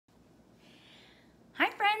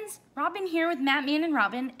friends, Robin here with Matt, Man, and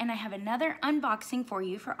Robin, and I have another unboxing for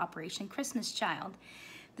you for Operation Christmas Child.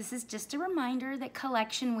 This is just a reminder that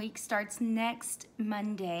collection week starts next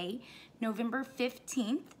Monday, November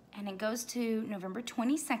 15th, and it goes to November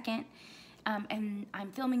 22nd, and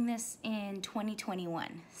I'm filming this in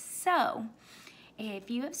 2021. So, if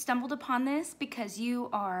you have stumbled upon this because you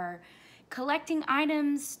are collecting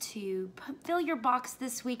items to fill your box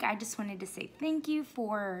this week, I just wanted to say thank you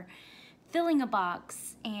for filling a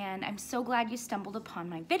box, and I'm so glad you stumbled upon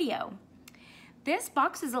my video. This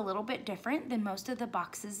box is a little bit different than most of the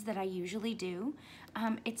boxes that I usually do.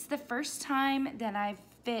 It's the first time that I've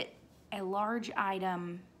fit a large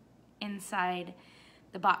item inside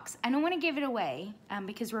the box. I don't want to give it away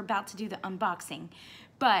because we're about to do the unboxing,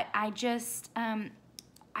 but I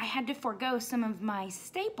had to forego some of my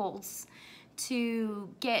staples to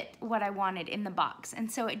get what I wanted in the box,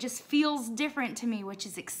 and so it just feels different to me, which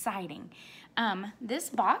is exciting. This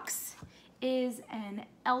box is an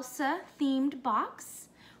Elsa themed box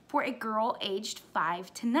for a girl aged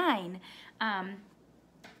 5 to 9,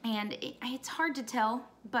 and it's hard to tell,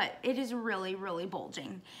 but it is really, really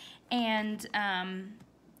bulging. And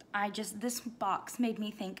this box made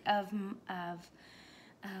me think of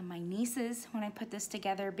my nieces when I put this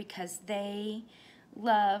together, because they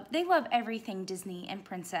love everything Disney and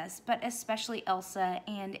princess, but especially Elsa,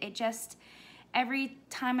 and it just, every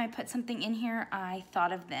time I put something in here, I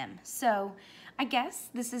thought of them. So I guess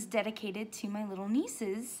this is dedicated to my little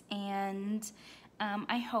nieces, and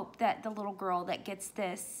I hope that the little girl that gets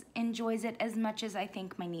this enjoys it as much as I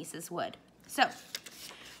think my nieces would. So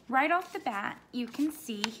right off the bat, you can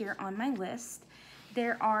see here on my list,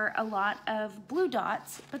 there are a lot of blue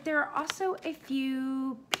dots, but there are also a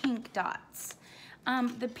few pink dots.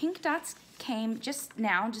 The pink dots came just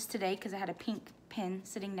today, because I had a pink pin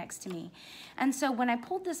sitting next to me. And so when I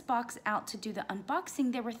pulled this box out to do the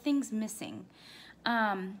unboxing, there were things missing.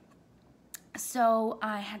 So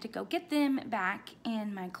I had to go get them back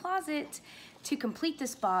in my closet to complete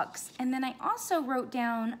this box. And then I also wrote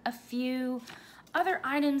down a few other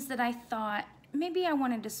items that I thought maybe I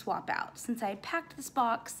wanted to swap out. Since I had packed this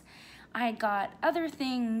box, I had got other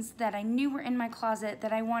things that I knew were in my closet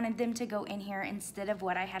that I wanted them to go in here instead of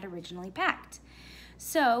what I had originally packed.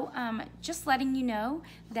 So just letting you know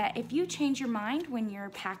that if you change your mind when you're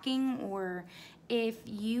packing, or if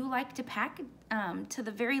you like to pack to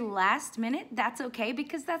the very last minute, that's okay,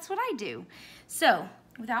 because that's what I do. So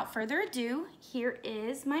without further ado, here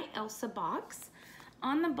is my Elsa box.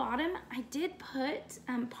 On the bottom, I did put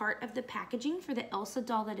part of the packaging for the Elsa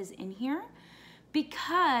doll that is in here,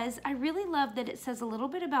 because I really love that it says a little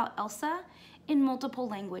bit about Elsa in multiple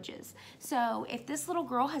languages. So if this little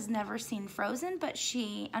girl has never seen Frozen, but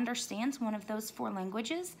she understands one of those 4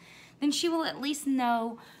 languages, then she will at least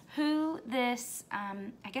know who this,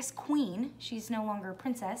 I guess, queen, she's no longer a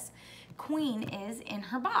princess, queen is in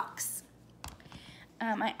her box.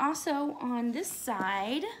 I also, on this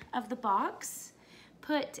side of the box,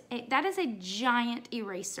 that is a giant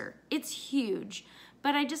eraser. It's huge,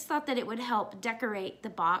 but I just thought that it would help decorate the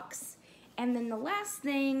box. And then the last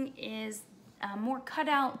thing is more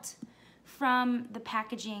cutout from the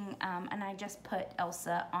packaging, and I just put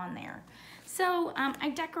Elsa on there. So I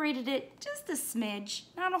decorated it just a smidge,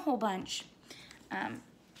 not a whole bunch,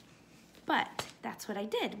 but that's what I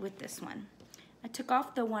did with this one. I took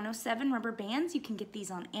off the 107 rubber bands. You can get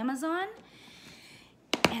these on Amazon.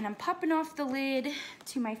 And I'm popping off the lid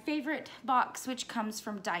to my favorite box, which comes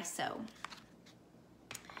from Daiso.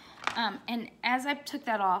 And as I took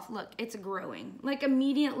that off, look, it's growing. Like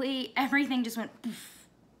immediately, everything just went poof.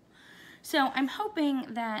 So I'm hoping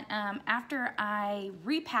that after I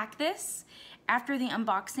repack this, after the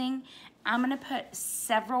unboxing, I'm gonna put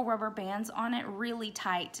several rubber bands on it really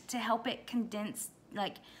tight to help it condense,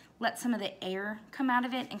 like let some of the air come out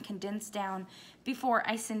of it and condense down before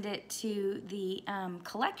I send it to the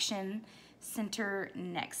collection center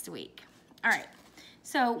next week. All right.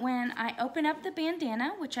 So when I open up the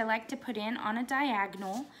bandana, which I like to put in on a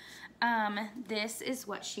diagonal, this is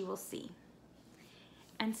what she will see.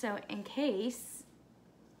 And so in case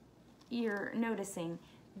you're noticing,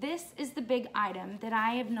 this is the big item that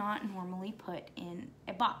I have not normally put in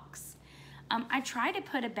a box. I try to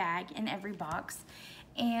put a bag in every box,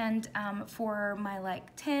 and for my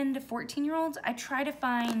like 10 to 14-year-olds, I try to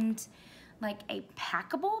find like a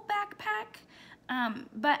packable backpack.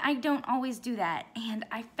 But I don't always do that. And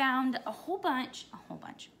I found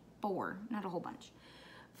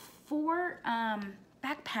four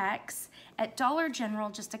backpacks at Dollar General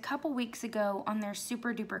just a couple weeks ago on their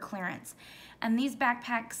super duper clearance. And these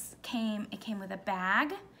backpacks came with a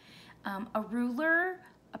bag, a ruler,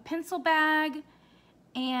 a pencil bag,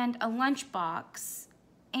 and a lunchbox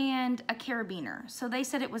and a carabiner. So they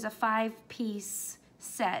said it was a 5-piece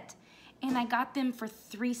set, and I got them for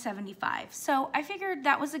 $3.75. So I figured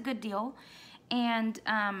that was a good deal. And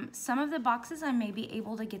some of the boxes I may be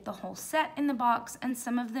able to get the whole set in the box, and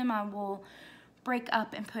some of them I will break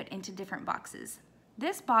up and put into different boxes.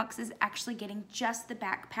 This box is actually getting just the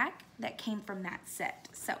backpack that came from that set.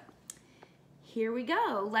 So here we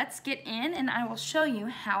go. Let's get in and I will show you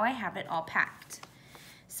how I have it all packed.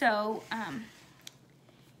 So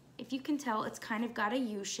if you can tell, it's kind of got a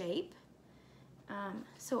U shape.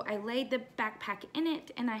 So I laid the backpack in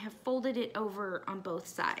it and I have folded it over on both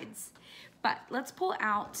sides. But let's pull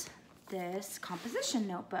out this composition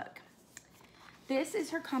notebook. This is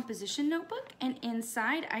her composition notebook, and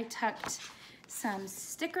inside I tucked some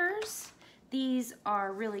stickers. These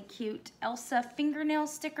are really cute Elsa fingernail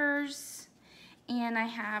stickers, and I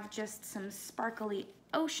have just some sparkly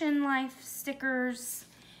ocean life stickers,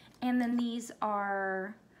 and then these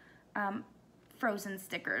are Frozen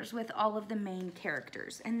stickers with all of the main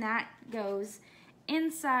characters, and that goes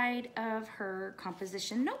inside of her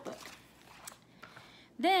composition notebook.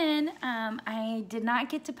 Then I did not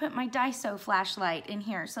get to put my Daiso flashlight in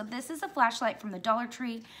here. So this is a flashlight from the Dollar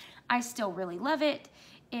Tree. I still really love it.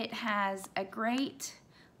 It has a great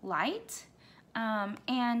light,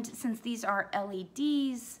 and since these are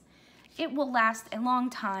LEDs, it will last a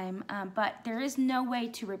long time, but there is no way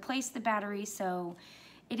to replace the battery, so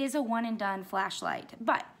it is a one and done flashlight.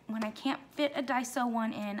 But when I can't fit a Daiso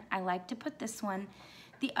one in, I like to put this one.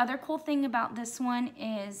 The other cool thing about this one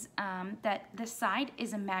is that the side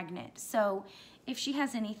is a magnet. So if she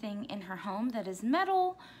has anything in her home that is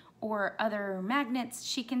metal or other magnets,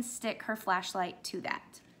 she can stick her flashlight to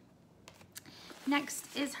that.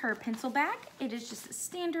 Next is her pencil bag. It is just a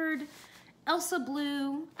standard Elsa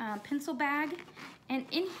blue pencil bag. And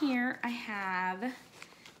in here I have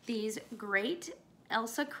these great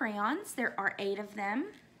Elsa crayons. There are 8 of them.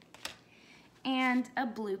 And a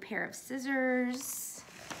blue pair of scissors.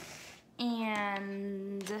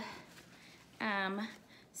 And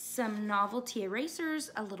some novelty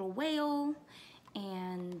erasers, a little whale,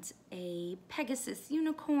 and a Pegasus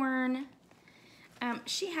unicorn.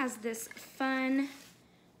 She has this fun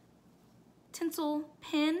tinsel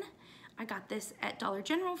pen. I got this at Dollar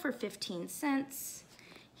General for 15 cents.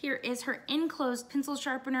 Here is her enclosed pencil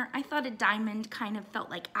sharpener. I thought a diamond kind of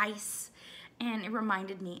felt like ice, and it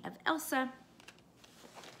reminded me of Elsa.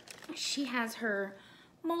 She has her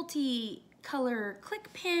multi-color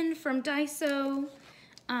click pen from Daiso.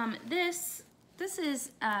 This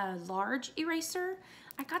is a large eraser.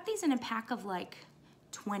 I got these in a pack of like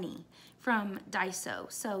 20 from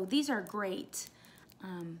Daiso, so these are great,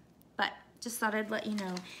 but just thought I'd let you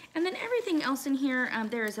know. And then everything else in here,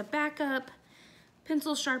 there is a backup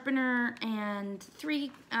pencil sharpener and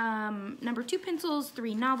 3 number 2 pencils,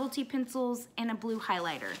 3 novelty pencils, and a blue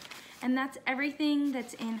highlighter. And that's everything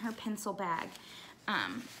that's in her pencil bag.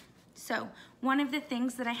 So one of the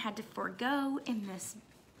things that I had to forego in this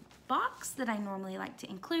box that I normally like to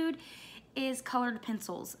include is colored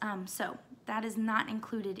pencils. So that is not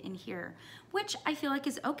included in here, which I feel like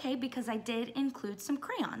is okay because I did include some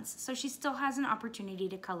crayons. So she still has an opportunity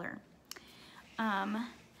to color.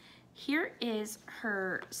 Here is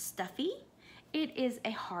her stuffy. It is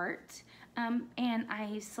a heart, and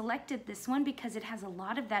I selected this one because it has a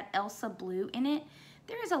lot of that Elsa blue in it.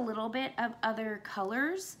 There is a little bit of other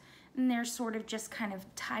colors, and they're sort of just kind of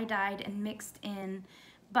tie-dyed and mixed in,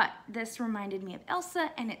 but this reminded me of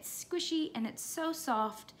Elsa, and it's squishy, and it's so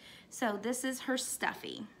soft, so this is her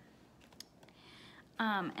stuffy.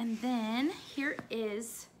 And then here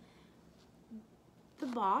is the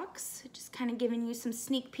box, just kind of giving you some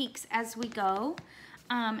sneak peeks as we go.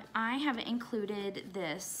 I have included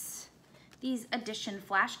these addition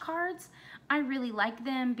flashcards. I really like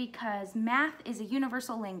them because math is a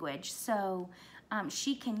universal language, so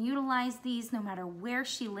she can utilize these no matter where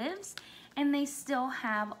she lives, and they still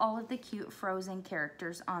have all of the cute Frozen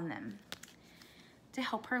characters on them to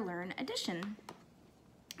help her learn addition.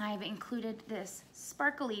 I've included this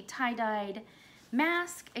sparkly tie-dyed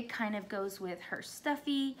mask. It kind of goes with her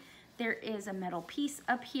stuffy. There is a metal piece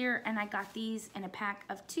up here, and I got these in a pack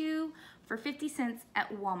of 2 for 50 cents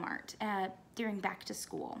at Walmart during back to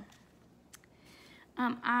school.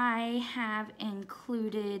 I have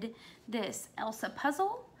included this Elsa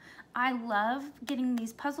puzzle. I love getting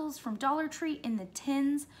these puzzles from Dollar Tree in the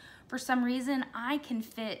tins. For some reason, I can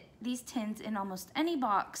fit these tins in almost any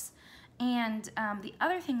box. And the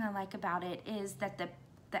other thing I like about it is that the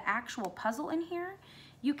actual puzzle in here,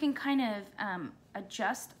 you can kind of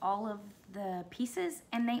adjust all of the pieces,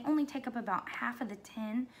 and they only take up about half of the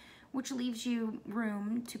tin, which leaves you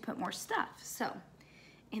room to put more stuff. So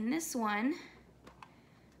in this one,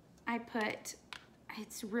 I put,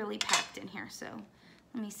 it's really packed in here, so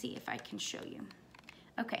let me see if I can show you.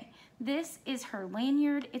 Okay, this is her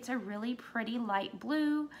lanyard. It's a really pretty light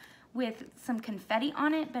blue with some confetti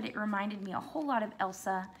on it, but it reminded me a whole lot of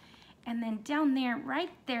Elsa. And then down there, right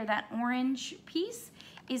there, that orange piece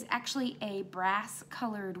is actually a brass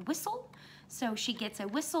colored whistle. So she gets a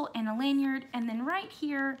whistle and a lanyard, and then right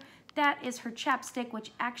here, that is her chapstick,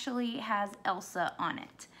 which actually has Elsa on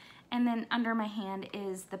it. And then under my hand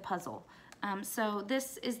is the puzzle. So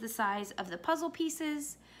this is the size of the puzzle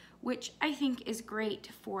pieces, which I think is great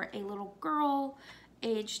for a little girl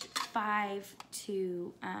aged 5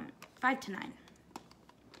 to 9.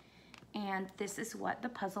 And this is what the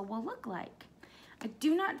puzzle will look like. I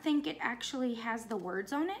do not think it actually has the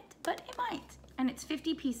words on it, but it might. And it's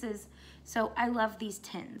 50 pieces, so I love these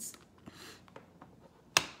tins.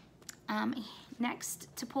 Next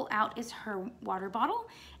to pull out is her water bottle.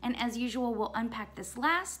 And as usual, we'll unpack this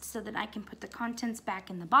last so that I can put the contents back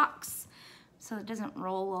in the box so it doesn't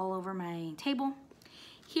roll all over my table.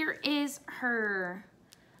 Here is her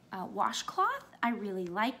washcloth. I really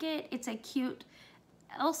like it. It's a cute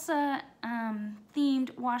Elsa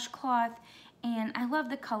themed washcloth, and I love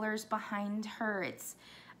the colors behind her.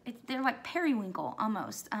 They're like periwinkle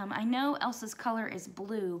almost. I know Elsa's color is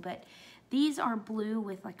blue, but these are blue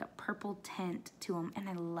with like a purple tint to them, and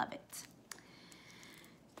I love it.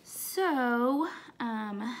 So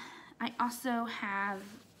I also have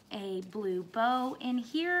a blue bow in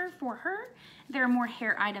here for her. There are more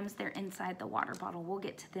hair items. They're inside the water bottle. We'll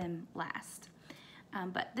get to them last.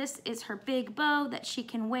 But this is her big bow that she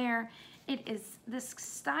can wear. It is this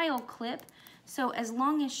style clip, so as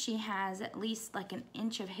long as she has at least like an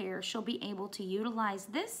inch of hair, she'll be able to utilize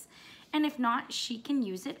this. And if not, she can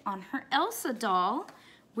use it on her Elsa doll,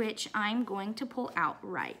 which I'm going to pull out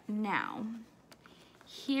right now.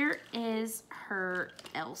 Here is her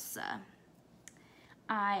Elsa.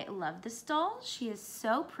 I love this doll. She is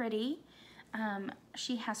so pretty.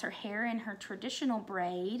 She has her hair in her traditional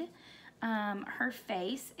braid. Her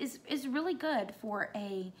face is really good for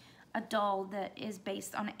a doll that is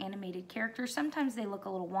based on an animated character. Sometimes they look a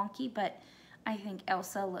little wonky, but I think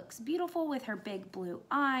Elsa looks beautiful with her big blue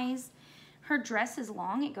eyes. Her dress is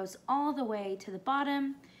long. It goes all the way to the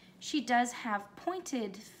bottom. She does have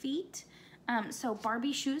pointed feet, so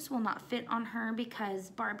Barbie shoes will not fit on her because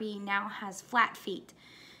Barbie now has flat feet.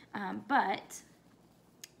 But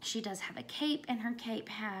she does have a cape, and her cape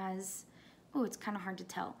has, oh, it's kind of hard to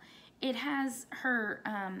tell. It has her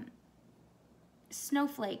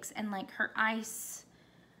snowflakes and like her ice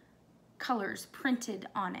colors printed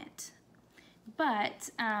on it. But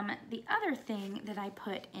the other thing that I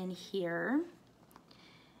put in here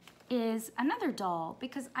is another doll,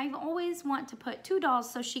 because I always want to put 2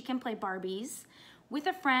 dolls so she can play Barbies with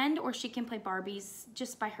a friend, or she can play Barbies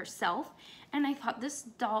just by herself. And I thought this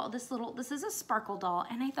doll, this is a sparkle doll,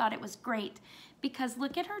 and I thought it was great because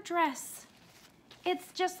look at her dress.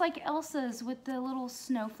 It's just like Elsa's with the little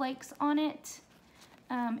snowflakes on it.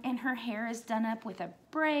 And her hair is done up with a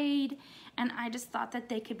braid, and I just thought that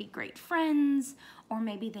they could be great friends, or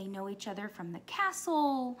maybe they know each other from the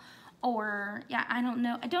castle, or yeah, I don't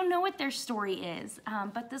know. I don't know what their story is,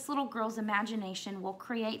 but this little girl's imagination will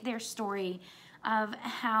create their story of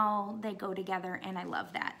how they go together, and I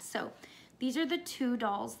love that. So these are the 2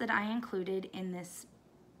 dolls that I included in this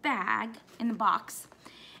bag, in the box,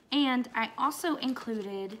 and I also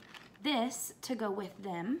included this to go with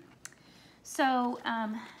them. So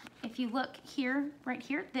if you look here, right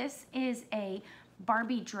here, this is a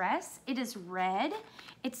Barbie dress. It is red.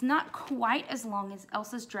 It's not quite as long as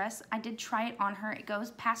Elsa's dress. I did try it on her. It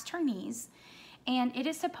goes past her knees. And it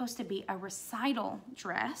is supposed to be a recital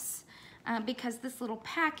dress because this little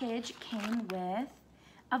package came with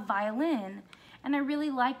a violin. And I really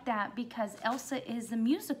like that because Elsa is the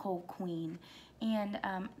musical queen. And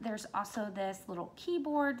there's also this little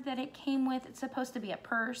keyboard that it came with. It's supposed to be a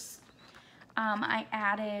purse. I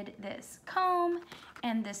added this comb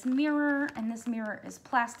and this mirror, and this mirror is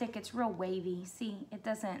plastic. It's real wavy. See, it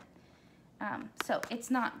doesn't, so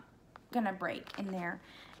it's not gonna break in there.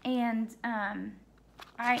 And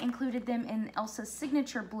I included them in Elsa's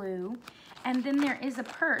signature blue. And then there is a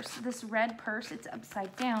purse, this red purse. It's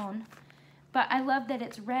upside down, but I love that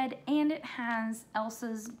it's red and it has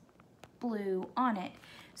Elsa's blue on it.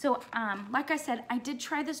 So like I said, I did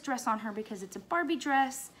try this dress on her because it's a Barbie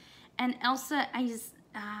dress. And Elsa,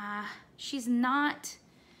 she's not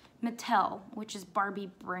Mattel, which is Barbie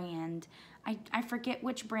brand. I forget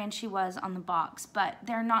which brand she was on the box, but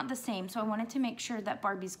they're not the same. So I wanted to make sure that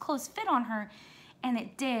Barbie's clothes fit on her. and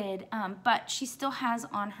it did, but she still has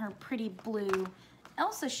on her pretty blue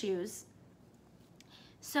Elsa shoes.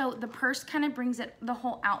 So the purse kind of brings the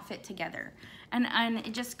whole outfit together, and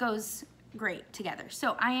it just goes great together.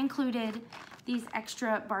 So I included these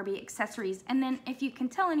extra Barbie accessories, and then if you can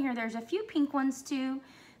tell in here, there's a few pink ones too,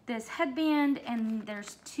 this headband, and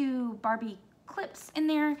there's 2 Barbie clips in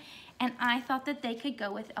there, and I thought that they could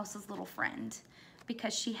go with Elsa's little friend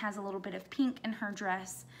because she has a little bit of pink in her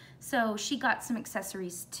dress, so she got some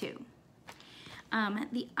accessories too.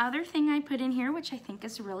 The other thing I put in here, which I think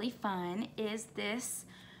is really fun, is this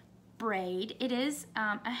braid. It is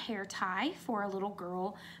a hair tie for a little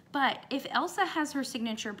girl, but if Elsa has her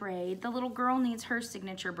signature braid, the little girl needs her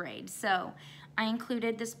signature braid. So I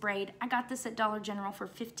included this braid. I got this at Dollar General for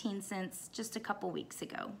 15 cents just a couple weeks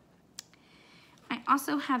ago. I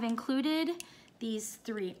also have included these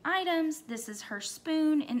 3 items. This is her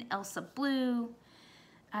spoon in Elsa Blue.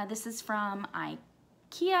 This is from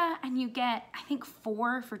IKEA, and you get, I think,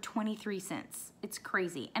 4 for 23 cents. It's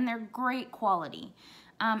crazy, and they're great quality.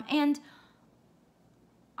 And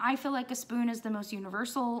I feel like a spoon is the most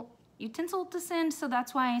universal utensil to send, so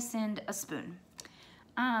that's why I send a spoon.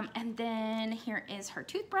 And then here is her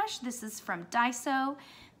toothbrush. This is from Daiso.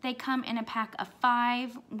 They come in a pack of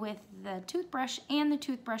 5 with the toothbrush and the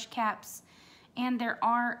toothbrush caps, and there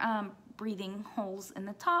are breathing holes in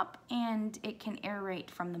the top, and it can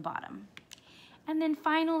aerate from the bottom. And then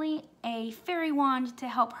finally, a fairy wand to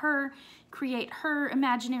help her create her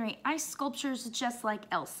imaginary ice sculptures just like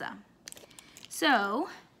Elsa. So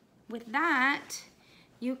with that,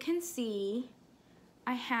 you can see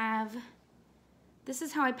I have, this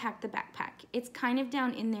is how I packed the backpack. It's kind of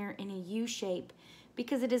down in there in a U shape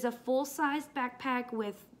because it is a full-sized backpack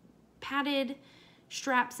with padded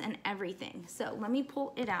straps and everything. So let me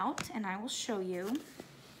pull it out and I will show you.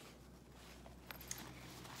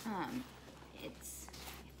 It's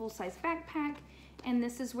a full-size backpack, and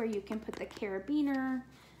this is where you can put the carabiner.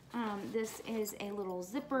 This is a little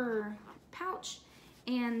zipper pouch,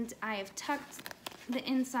 and I have tucked the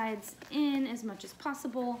insides in as much as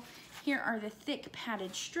possible. Here are the thick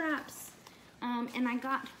padded straps, and I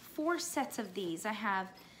got 4 sets of these. I have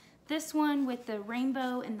this one with the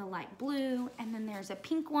rainbow and the light blue, and then there's a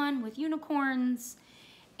pink one with unicorns,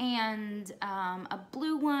 and a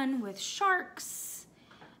blue one with sharks,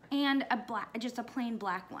 and just a plain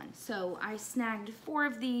black one. So I snagged 4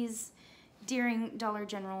 of these during Dollar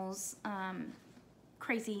General's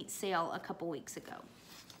crazy sale a couple weeks ago.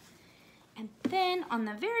 And then on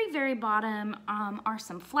the very, very bottom are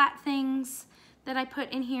some flat things that I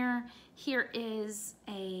put in here. Here is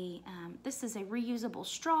this is a reusable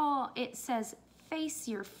straw. It says face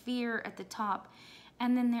your fear at the top.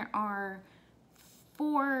 And then there are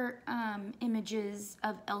 4 images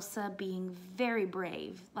of Elsa being very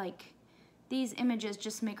brave. Like, these images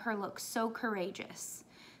just make her look so courageous.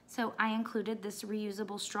 So I included this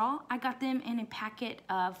reusable straw. I got them in a packet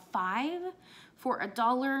of 5 for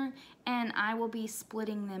 $1, and I will be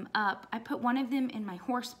splitting them up. I put one of them in my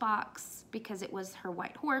horse box because it was her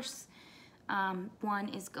white horse. One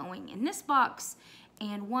is going in this box,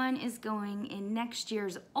 and one is going in next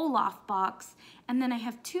year's Olaf box. And then I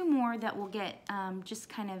have 2 more that will get just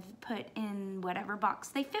kind of put in whatever box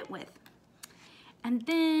they fit with. And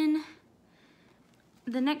then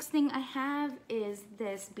the next thing I have is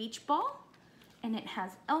this beach ball, and it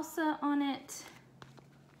has Elsa on it.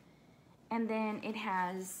 And then it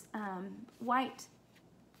has a white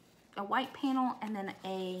panel, and then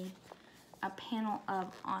a panel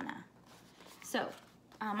of Anna. So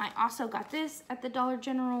I also got this at the Dollar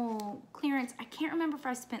General clearance. I can't remember if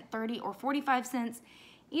I spent 30 or 45 cents.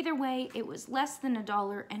 Either way, it was less than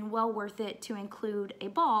 $1 and well worth it to include a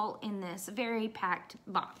ball in this very packed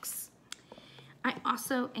box. I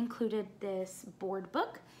also included this board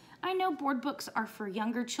book. I know board books are for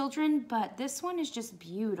younger children, but this one is just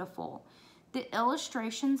beautiful. The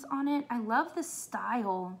illustrations on it, I love the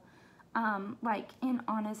style. Like in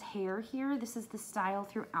Anna's hair here, this is the style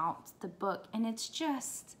throughout the book, and it's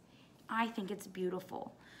just, I think it's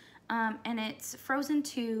beautiful. And it's Frozen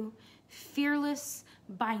 2, Fearless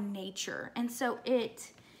by Nature. And so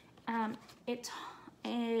it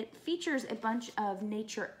features a bunch of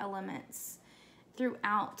nature elements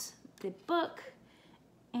throughout the book,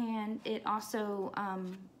 and it also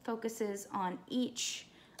focuses on each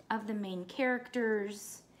of the main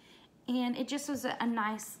characters, and it just was a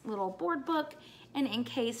nice little board book. And in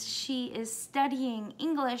case she is studying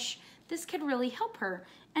English, this could really help her.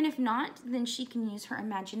 And if not, then she can use her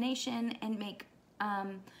imagination and make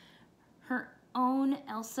her own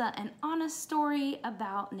Elsa and Anna story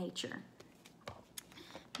about nature.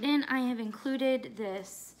 Then I have included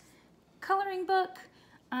this coloring book.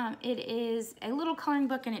 It is a little coloring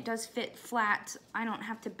book and it does fit flat. I don't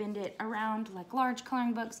have to bend it around like large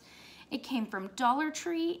coloring books. It came from Dollar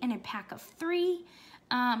Tree in a pack of 3.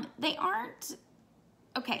 They aren't,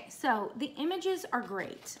 okay, so the images are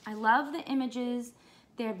great. I love the images.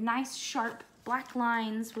 They have nice sharp black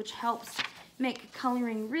lines, which helps make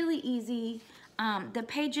coloring really easy. The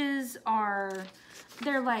pages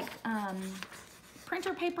they're like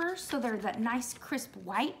printer paper, so they're that nice crisp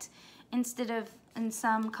white instead of, in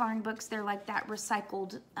some coloring books, they're like that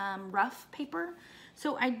recycled rough paper.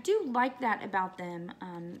 So I do like that about them.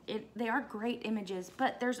 They are great images,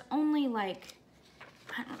 but there's only like,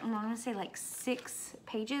 I don't know, I'm gonna say like 6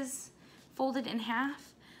 pages folded in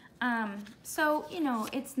half. So, you know,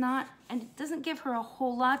 it's not, and it doesn't give her a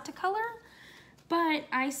whole lot to color, but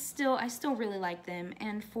I still really like them.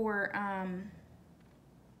 And for,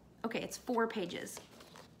 okay, it's 4 pages.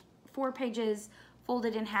 4 pages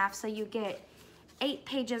folded in half, so you get 8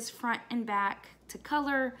 pages front and back to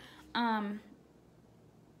color.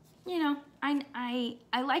 You know, I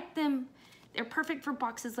like them. They're perfect for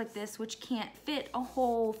boxes like this, which can't fit a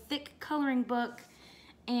whole thick coloring book,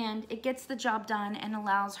 and it gets the job done and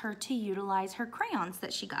allows her to utilize her crayons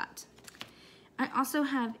that she got. I also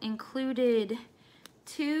have included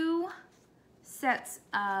 2 sets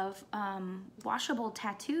of washable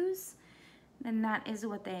tattoos, and that is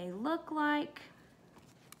what they look like.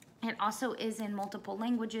 It also is in multiple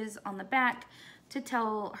languages on the back to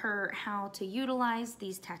tell her how to utilize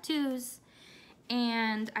these tattoos.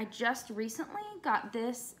 And I just recently got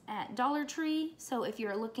this at Dollar Tree. So if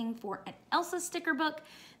you're looking for an Elsa sticker book,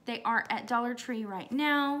 they are at Dollar Tree right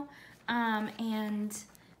now. And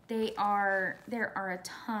there are a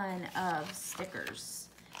ton of stickers.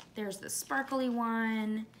 There's the sparkly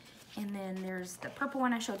one, and then there's the purple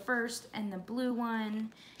one I showed first, and the blue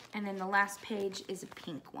one, and then the last page is a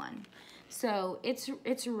pink one. So it's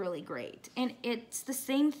really great. And it's the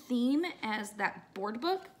same theme as that board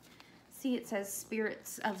book. See, it says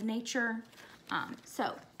Spirits of Nature.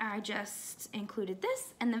 So I just included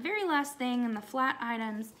this. And the very last thing in the flat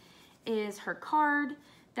items is her card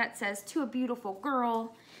that says, "To a Beautiful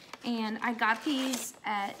Girl." And I got these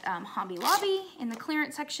at Hobby Lobby in the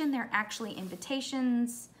clearance section. They're actually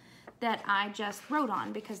invitations that I just wrote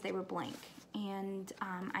on because they were blank. And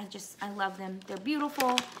I love them. They're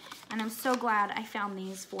beautiful, and I'm so glad I found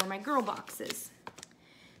these for my girl boxes.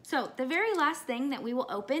 So the very last thing that we will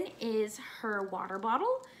open is her water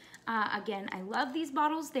bottle. Again, I love these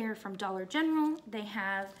bottles. They're from Dollar General. They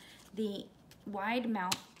have the wide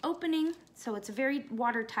mouth opening, so it's very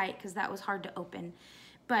watertight because that was hard to open.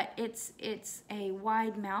 But it's a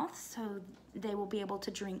wide mouth, so they will be able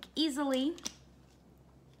to drink easily.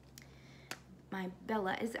 My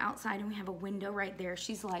Bella is outside and we have a window right there.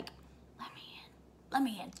 She's like, let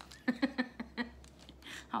me in.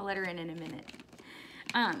 I'll let her in a minute.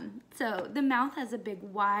 So the mouth has a big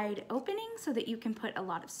wide opening so that you can put a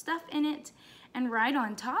lot of stuff in it. And right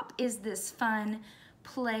on top is this fun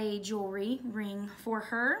play jewelry ring for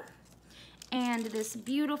her. And this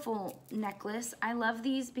beautiful necklace. I love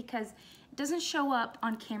these because it doesn't show up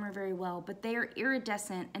on camera very well, but they are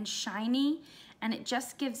iridescent and shiny, and it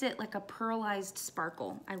just gives it like a pearlized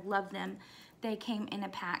sparkle. I love them. They came in a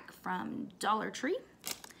pack from Dollar Tree.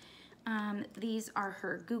 These are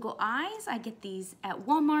her Google Eyes. I get these at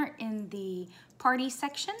Walmart in the party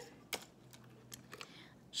section.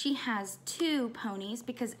 She has 2 ponies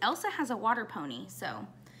because Elsa has a water pony, so.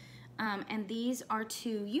 And these are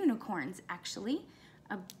 2 unicorns, actually,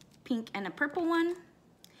 a pink and a purple one.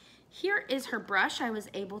 Here is her brush I was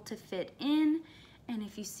able to fit in. And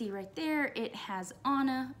if you see right there, it has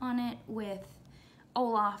Anna on it with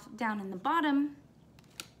Olaf down in the bottom.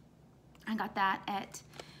 I got that at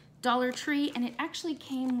Dollar Tree, and it actually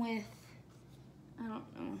came with, I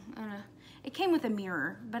don't know, it came with a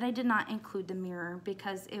mirror, but I did not include the mirror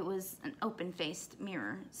because it was an open-faced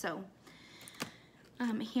mirror. So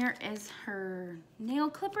here is her nail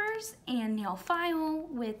clippers and nail file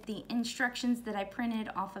with the instructions that I printed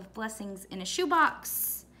off of Blessings in a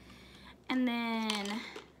Shoebox. And then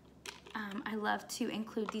I love to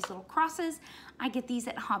include these little crosses. I get these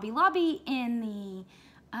at Hobby Lobby in the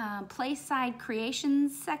Playside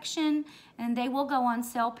Creations section, and they will go on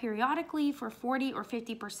sale periodically for 40 or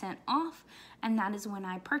 50% off, and that is when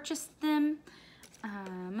I purchased them.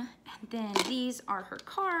 And then these are her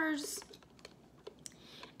cars.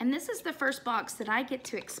 And this is the first box that I get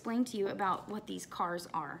to explain to you about what these cars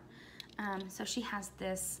are. So she has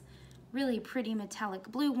this really pretty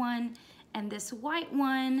metallic blue one and this white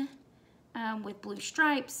one with blue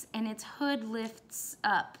stripes, and its hood lifts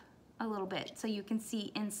up a little bit so you can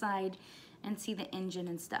see inside and see the engine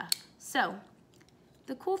and stuff. So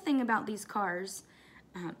the cool thing about these cars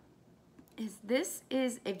is this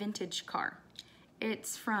is a vintage car.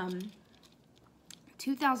 It's from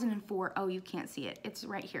 2004. Oh, you can't see it. It's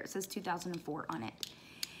right here. It says 2004 on it.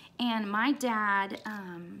 And my dad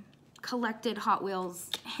collected Hot Wheels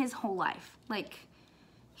his whole life. Like,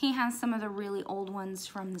 he has some of the really old ones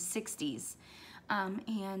from the 60s.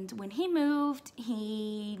 And when he moved,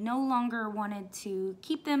 he no longer wanted to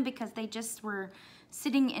keep them because they just were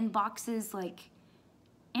sitting in boxes, like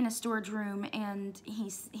in a storage room, and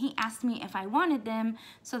he asked me if I wanted them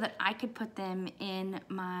so that I could put them in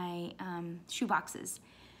my shoe boxes.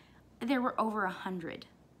 There were over 100.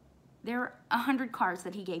 There were 100 cars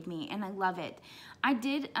that he gave me, and I love it. I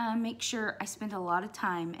did make sure I spent a lot of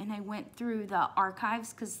time, and I went through the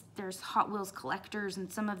archives because there's Hot Wheels collectors,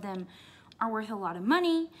 and some of them are worth a lot of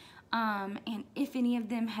money. And if any of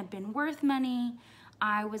them had been worth money,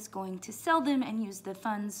 I was going to sell them and use the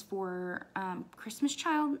funds for Christmas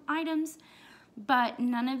child items, but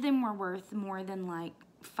none of them were worth more than like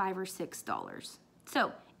 $5 or $6.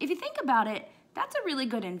 So if you think about it, that's a really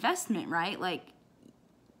good investment, right? Like,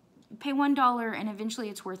 pay $1 and eventually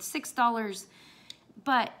it's worth $6,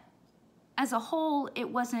 but as a whole, it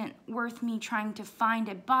wasn't worth me trying to find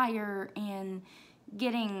a buyer and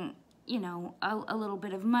getting, you know, a little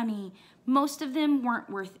bit of money. Most of them weren't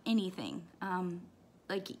worth anything.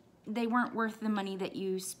 Like, they weren't worth the money that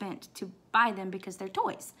you spent to buy them because they're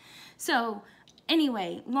toys. So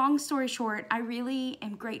anyway, long story short, I really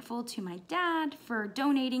am grateful to my dad for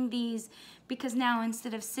donating these, because now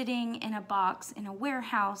instead of sitting in a box in a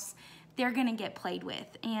warehouse, they're gonna get played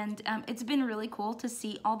with. And it's been really cool to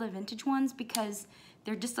see all the vintage ones because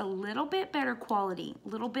they're just a little bit better quality, a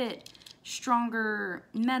little bit stronger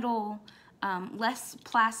metal, less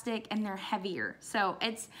plastic, and they're heavier. So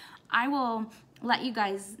I will let you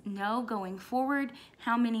guys know going forward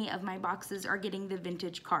how many of my boxes are getting the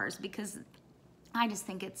vintage cars, because I just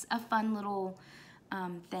think it's a fun little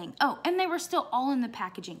thing. Oh, and they were still all in the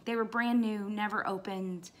packaging. They were brand new, never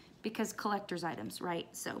opened, because collector's items, right?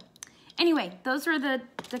 So anyway, those are the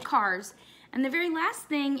cars. And the very last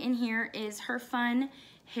thing in here is her fun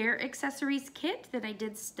hair accessories kit that I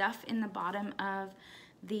did stuff in the bottom of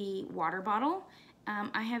the water bottle.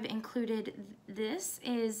 I have included, this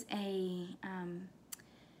is a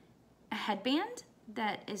headband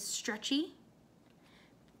that is stretchy.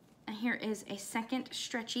 And here is a second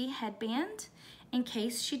stretchy headband in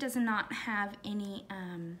case she does not have any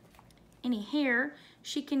hair.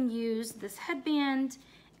 She can use this headband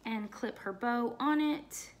and clip her bow on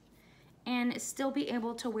it and still be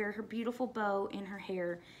able to wear her beautiful bow in her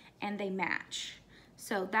hair, and they match.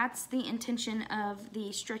 So that's the intention of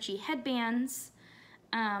the stretchy headbands.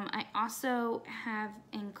 I also have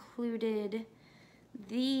included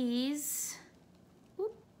these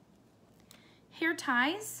hair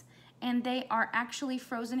ties, and they are actually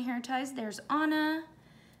frozen hair ties. There's Anna.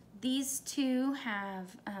 These two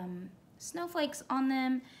have snowflakes on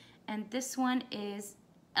them, and this one is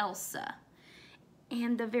Elsa.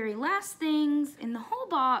 And the very last things in the whole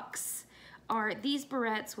box are these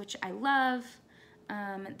barrettes, which I love.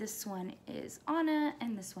 This one is Anna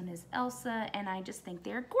and this one is Elsa, and I just think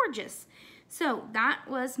they're gorgeous. So that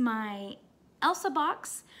was my Elsa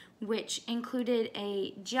box, which included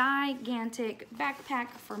a gigantic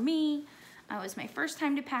backpack for me. It was my first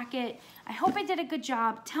time to pack it. I hope I did a good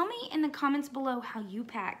job. Tell me in the comments below how you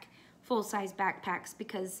pack full-size backpacks,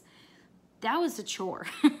 because that was a chore.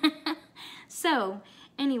 So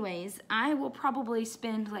anyways, I will probably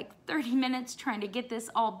spend like 30 minutes trying to get this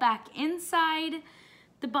all back inside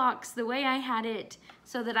the box the way I had it,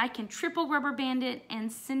 so that I can triple rubber band it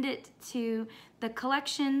and send it to the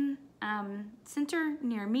collection center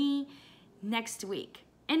near me next week.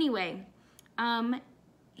 Anyway,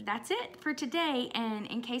 that's it for today, and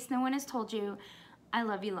in case no one has told you, I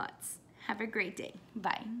love you lots. Have a great day.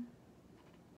 Bye.